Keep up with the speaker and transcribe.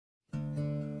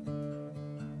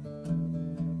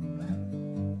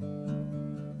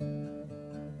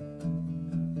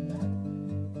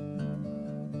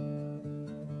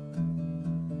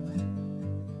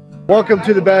Welcome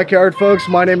to the backyard, folks.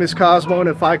 My name is Cosmo, and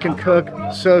if I can cook,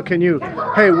 so can you.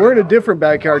 Hey, we're in a different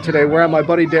backyard today. We're at my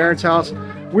buddy Darren's house.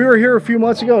 We were here a few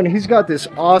months ago, and he's got this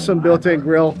awesome built-in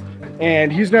grill, and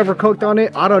he's never cooked on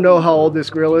it. I don't know how old this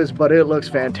grill is, but it looks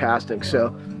fantastic.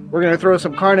 So we're gonna throw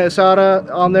some carne asada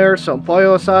on there, some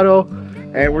pollo asado,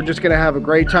 and we're just gonna have a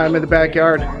great time in the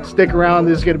backyard. Stick around.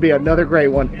 This is gonna be another great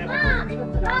one.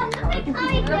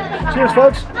 Cheers,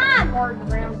 folks.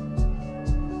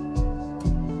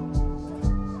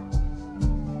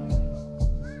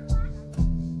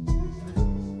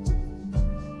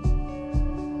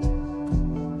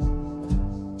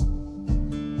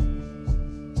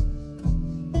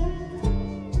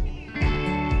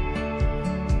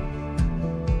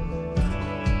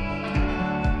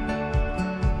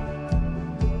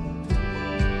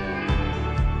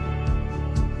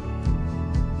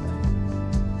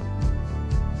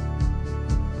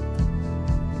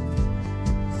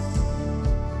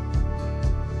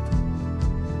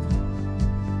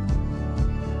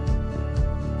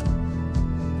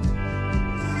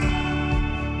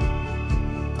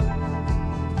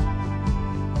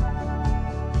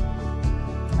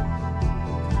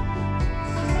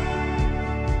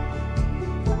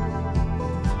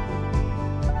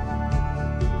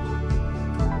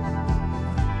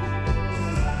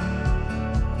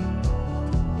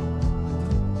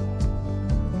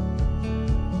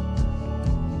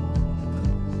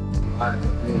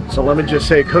 So let me just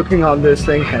say, cooking on this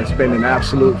thing has been an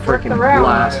absolute freaking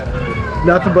blast.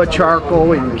 Nothing but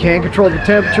charcoal. You can't control the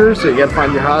temperature, so you gotta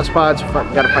find your hot spots, you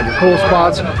gotta find your cool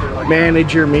spots,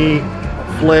 manage your meat,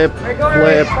 flip,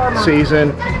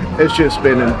 season. It's just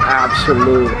been an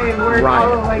absolute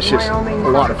riot. It's just a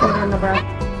lot of fun.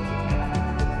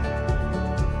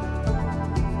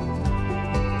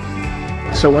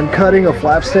 So when cutting a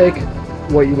flap steak,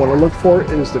 what you want to look for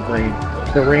is the grain.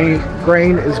 The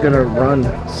grain is going to run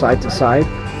side to side,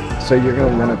 so you're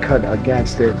going to want to cut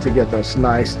against it to get those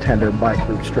nice tender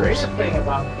bite-proof strips.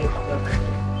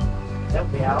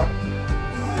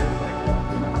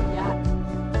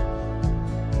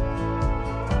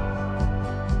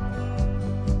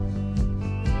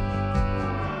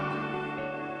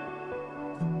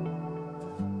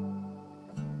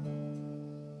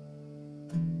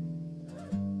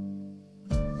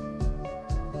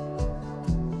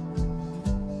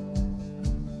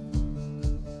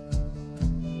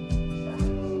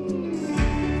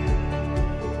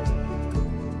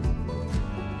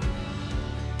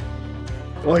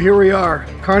 Well, here we are,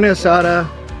 carne asada,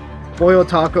 pollo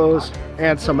tacos,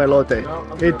 and some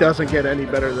elote. It doesn't get any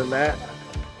better than that.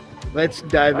 Let's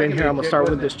dive in here. I'm gonna start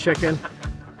with this chicken.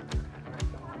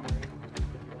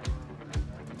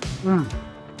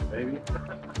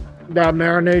 That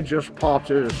marinade just pops.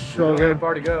 It is so good,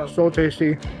 so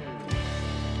tasty.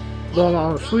 Going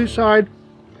on the sweet side,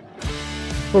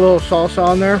 put a little salsa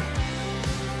on there.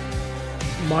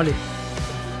 Money.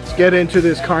 Let's get into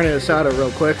this carne asada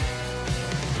real quick.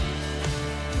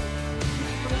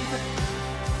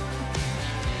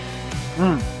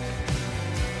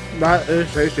 That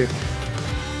is tasty.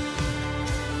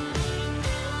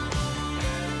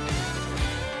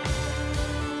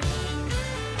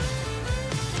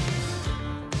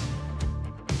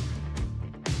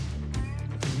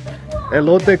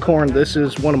 Elote corn, this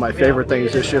is one of my favorite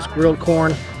things. It's just grilled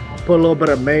corn, put a little bit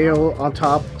of mayo on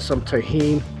top, some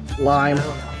tahini, lime,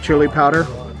 chili powder.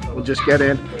 We'll just get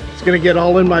in. It's gonna get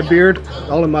all in my beard,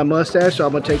 all in my mustache, so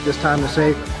I'm gonna take this time to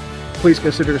say, please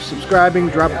consider subscribing,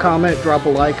 drop a comment, drop a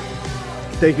like.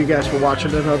 Thank you guys for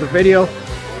watching another video,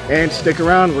 and stick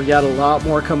around. We got a lot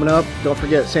more coming up. Don't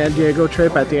forget San Diego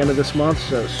trip at the end of this month,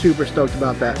 so super stoked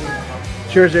about that.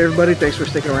 Cheers to everybody. Thanks for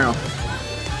sticking around.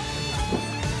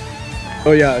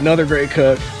 Oh yeah, another great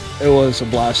cook. It was a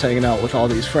blast hanging out with all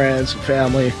these friends and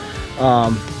family.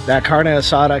 That carne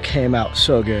asada came out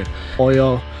so good.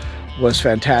 Pollo was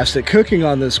fantastic. Cooking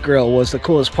on this grill was the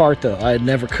coolest part though. I had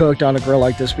never cooked on a grill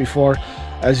like this before.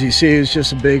 As you see, it's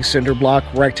just a big cinder block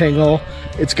rectangle.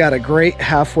 It's got a grate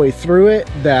halfway through it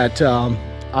that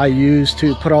I use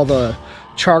to put all the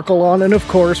charcoal on, and of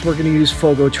course we're going to use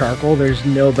Fogo charcoal. There's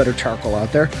no better charcoal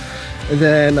out there. And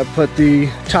then I put the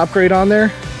top grate on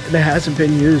there, and it hasn't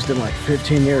been used in like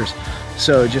 15 years.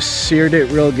 So just seared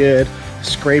it real good,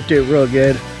 scraped it real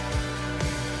good.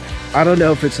 I don't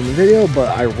know if it's in the video,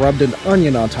 but I rubbed an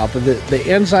onion on top of it. The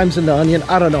enzymes in the onion,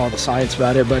 I don't know all the science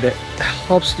about it, but it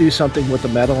helps do something with the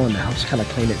metal and it helps kind of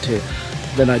clean it too.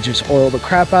 Then I just oil the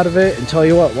crap out of it, and tell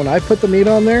you what, when I put the meat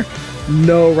on there,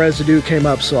 no residue came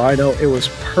up, so I know it was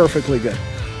perfectly good.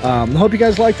 Hope you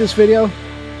guys like this video.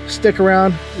 Stick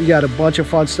around. We got a bunch of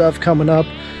fun stuff coming up.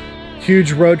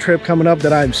 huge road trip coming up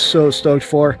that I'm so stoked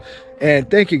for. And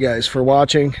thank you guys for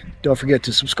watching. Don't forget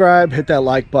to subscribe, hit that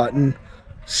like button.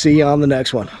 See you on the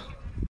next one.